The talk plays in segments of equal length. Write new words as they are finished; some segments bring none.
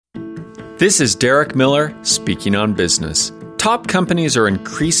This is Derek Miller speaking on business. Top companies are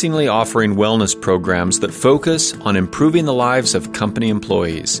increasingly offering wellness programs that focus on improving the lives of company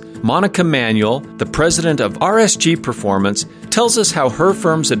employees. MONNICA Manuel, the president of RSG Performance, tells us how her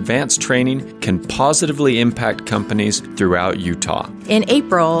firm's advanced training can positively impact companies throughout Utah. In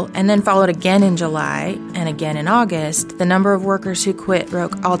April, and then followed again in July and again in August, the number of workers who quit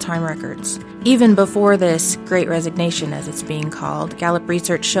broke all-time records. Even before this Great Resignation, as it's being called, GALLUP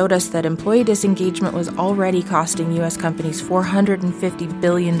research showed us that employee disengagement was already costing U.S. companies $450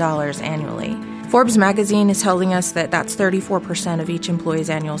 billion annually. Forbes magazine is telling us that that's 34% of each employee's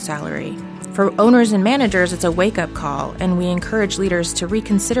annual salary. For owners and managers, it's a wake-up call, and we encourage leaders to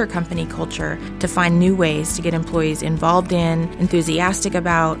reconsider company culture to find new ways to get employees involved in, enthusiastic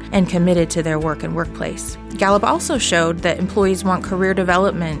about, and committed to their work and workplace. GALLUP also showed that employees want career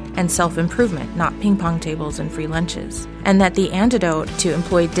development and self-improvement, not ping-pong tables and free lunches, and that the antidote to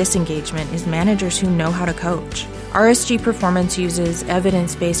employee disengagement is managers who know how to coach. RSG Performance uses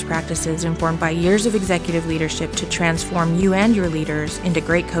evidence-based practices informed by years of executive leadership to transform you and your leaders into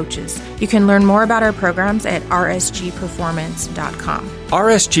great coaches. You can learn more about our programs at rsgperformance.com.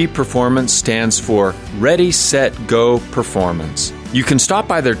 RSG Performance stands for Ready, Set, Go Performance. You can stop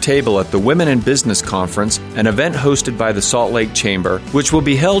by their table at the Women in Business Conference, an event hosted by the Salt Lake Chamber, which will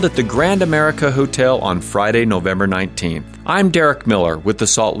be held at the Grand America Hotel on Friday, November 19th. I'm Derek Miller with the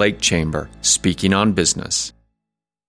Salt Lake Chamber, speaking on business.